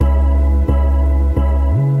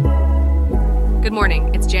Good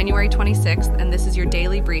morning, it's January 26th, and this is your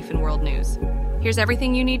daily brief in world news. Here's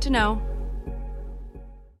everything you need to know.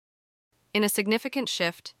 In a significant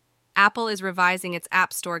shift, Apple is revising its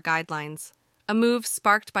App Store guidelines, a move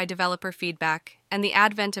sparked by developer feedback and the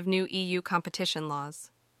advent of new EU competition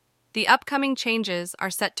laws. The upcoming changes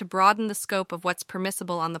are set to broaden the scope of what's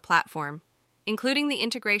permissible on the platform, including the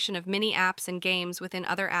integration of mini apps and games within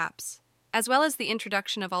other apps, as well as the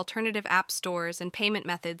introduction of alternative app stores and payment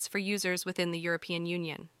methods for users within the European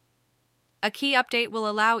Union. A key update will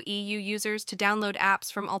allow EU users to download apps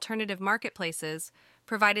from alternative marketplaces,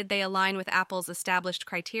 provided they align with Apple's established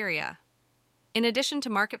criteria. In addition to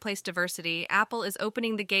marketplace diversity, Apple is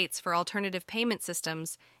opening the gates for alternative payment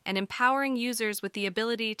systems and empowering users with the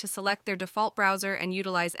ability to select their default browser and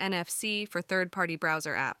utilize NFC for third-party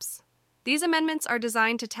browser apps. These amendments are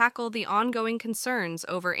designed to tackle the ongoing concerns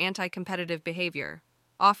over anti-competitive behavior,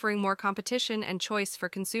 offering more competition and choice for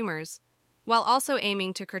consumers, while also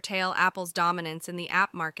aiming to curtail Apple's dominance in the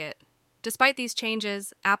app market. Despite these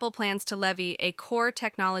changes, Apple plans to levy a core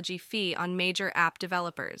technology fee on major app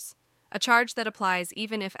developers, a charge that applies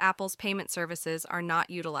even if Apple's payment services are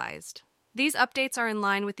not utilized. These updates are in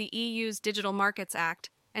line with the EU's Digital Markets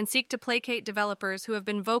Act and seek to placate developers who have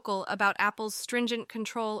been vocal about Apple's stringent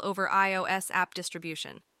control over iOS app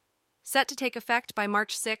distribution. Set to take effect by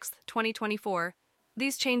March 6, 2024,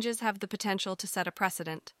 these changes have the potential to set a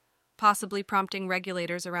precedent, possibly prompting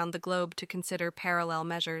regulators around the globe to consider parallel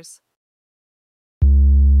measures.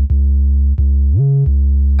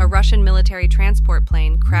 A Russian military transport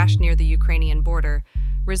plane crashed near the Ukrainian border,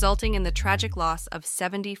 resulting in the tragic loss of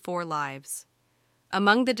 74 lives.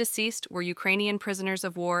 Among the deceased were Ukrainian prisoners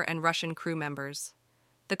of war and Russian crew members.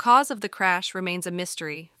 The cause of the crash remains a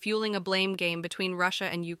mystery, fueling a blame game between Russia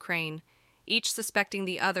and Ukraine, each suspecting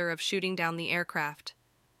the other of shooting down the aircraft.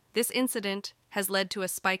 This incident has led to a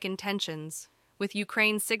spike in tensions, with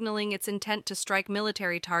Ukraine signaling its intent to strike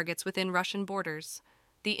military targets within Russian borders.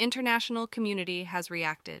 The international community has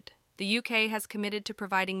reacted. The UK has committed to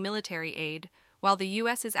providing military aid, while the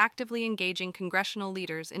US is actively engaging congressional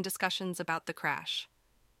leaders in discussions about the crash.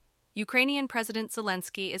 Ukrainian President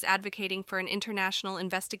Zelensky is advocating for an international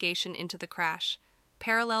investigation into the crash,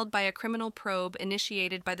 paralleled by a criminal probe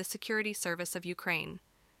initiated by the Security Service of Ukraine.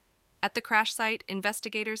 At the crash site,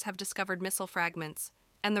 investigators have discovered missile fragments,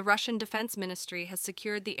 and the Russian Defense Ministry has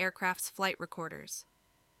secured the aircraft's flight recorders.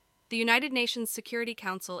 The United Nations Security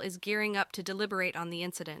Council is gearing up to deliberate on the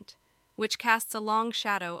incident, which casts a long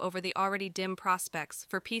shadow over the already dim prospects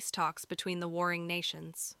for peace talks between the warring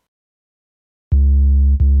nations.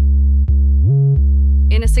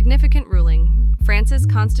 In a significant ruling, France's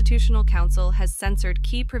Constitutional Council has censored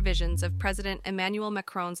key provisions of President Emmanuel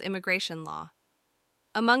Macron's immigration law.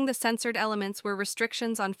 Among the censored elements were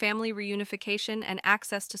restrictions on family reunification and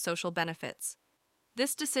access to social benefits.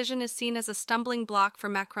 This decision is seen as a stumbling block for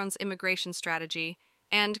Macron's immigration strategy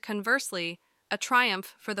and, conversely, a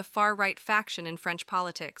triumph for the far-right faction in French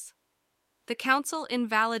politics. The Council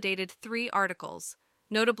invalidated 3 articles,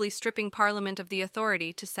 notably stripping Parliament of the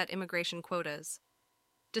authority to set immigration quotas.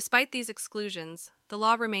 Despite these exclusions, the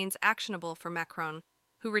law remains actionable for Macron,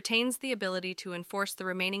 who retains the ability to enforce the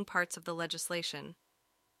remaining parts of the legislation.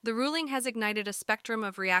 The ruling has ignited a spectrum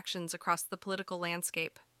of reactions across the political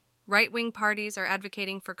landscape. Right-wing parties are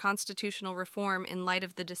advocating for constitutional reform in light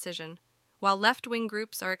of the decision, while left-wing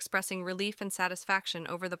groups are expressing relief and satisfaction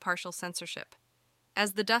over the partial censorship.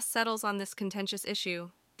 As the dust settles on this contentious issue,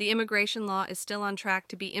 the immigration law is still on track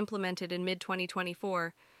to be implemented in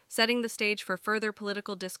mid-2024, setting the stage for further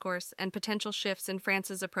political discourse and potential shifts in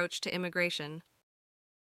France's approach to immigration.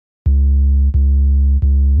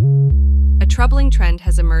 A troubling trend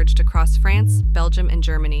has emerged across France, Belgium, and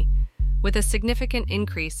Germany, with a significant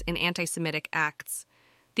increase in anti-Semitic acts.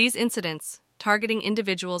 These incidents, targeting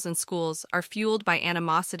individuals and schools, are fueled by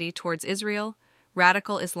animosity towards Israel,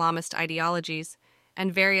 radical Islamist ideologies,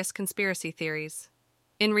 and various conspiracy theories.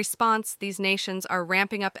 In response, these nations are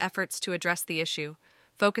ramping up efforts to address the issue,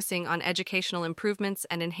 focusing on educational improvements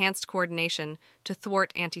and enhanced coordination to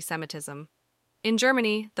thwart antisemitism. In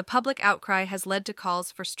Germany, the public outcry has led to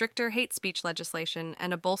calls for stricter hate speech legislation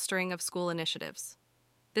and a bolstering of school initiatives.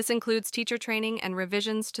 This includes teacher training and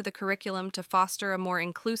revisions to the curriculum to foster a more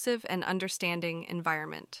inclusive and understanding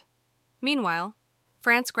environment. Meanwhile,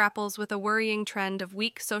 France grapples with a worrying trend of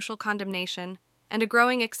weak social condemnation and a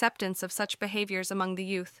growing acceptance of such behaviors among the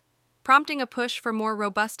youth, prompting a push for more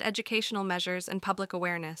robust educational measures and public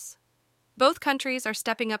awareness. Both countries are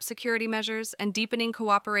stepping up security measures and deepening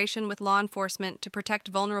cooperation with law enforcement to protect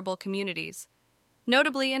vulnerable communities.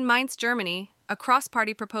 Notably, in Mainz, Germany, a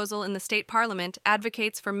cross-party proposal in the state parliament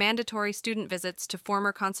advocates for mandatory student visits to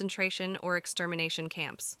former concentration or extermination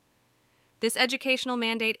camps. This educational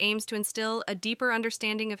mandate aims to instill a deeper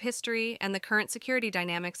understanding of history and the current security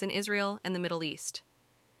dynamics in Israel and the Middle East.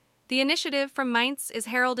 The initiative from Mainz is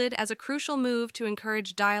heralded as a crucial move to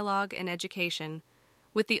encourage dialogue and education,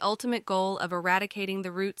 with the ultimate goal of eradicating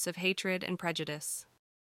the roots of hatred and prejudice.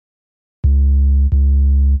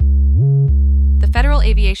 The Federal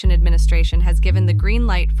Aviation Administration has given the green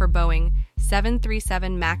light for Boeing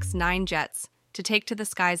 737 MAX 9 jets to take to the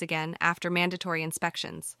skies again after mandatory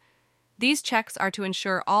inspections. These checks are to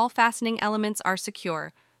ensure all fastening elements are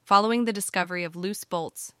secure following the discovery of loose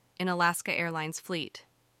bolts in Alaska Airlines fleet.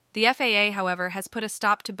 The FAA, however, has put a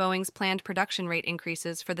stop to Boeing's planned production rate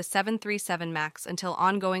increases for the 737 MAX until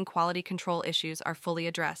ongoing quality control issues are fully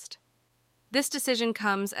addressed. This decision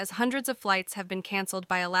comes as hundreds of flights have been canceled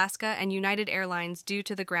by Alaska and United Airlines due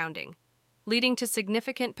to the grounding, leading to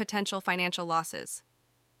significant potential financial losses.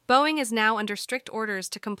 Boeing is now under strict orders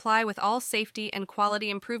to comply with all safety and quality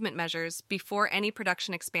improvement measures before any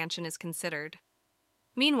production expansion is considered.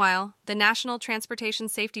 Meanwhile, the National Transportation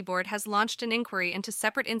Safety Board has launched an inquiry into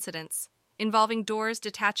separate incidents involving doors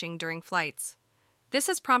detaching during flights. This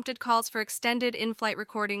has prompted calls for extended in-flight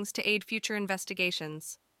recordings to aid future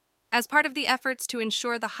investigations. As part of the efforts to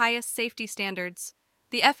ensure the highest safety standards,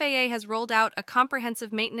 the FAA has rolled out a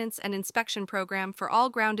comprehensive maintenance and inspection program for all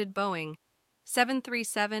grounded Boeing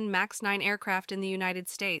 737 MAX 9 aircraft in the United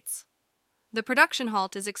States. The production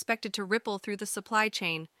halt is expected to ripple through the supply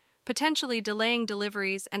chain, potentially delaying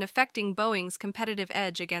deliveries and affecting Boeing's competitive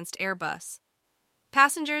edge against Airbus.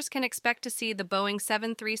 Passengers can expect to see the Boeing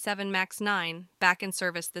 737 MAX 9 back in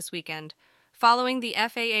service this weekend, following the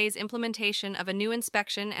FAA's implementation of a new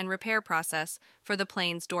inspection and repair process for the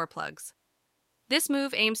plane's door plugs. This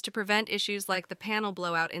move aims to prevent issues like the panel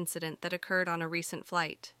blowout incident that occurred on a recent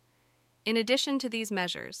flight. In addition to these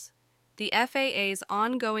measures, the FAA's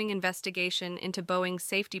ongoing investigation into Boeing's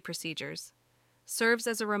safety procedures serves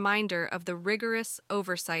as a reminder of the rigorous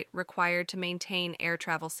oversight required to maintain air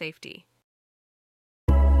travel safety.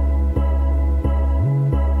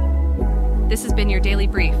 This has been your daily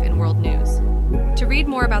brief in world news. To read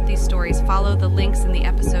more about these stories, follow the links in the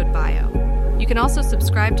episode bio. You can also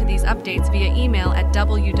subscribe to these updates via email at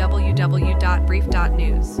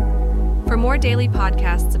www.brief.news. For more daily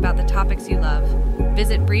podcasts about the topics you love,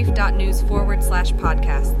 visit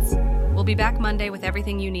brief.news/podcasts. We'll be back Monday with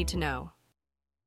everything you need to know.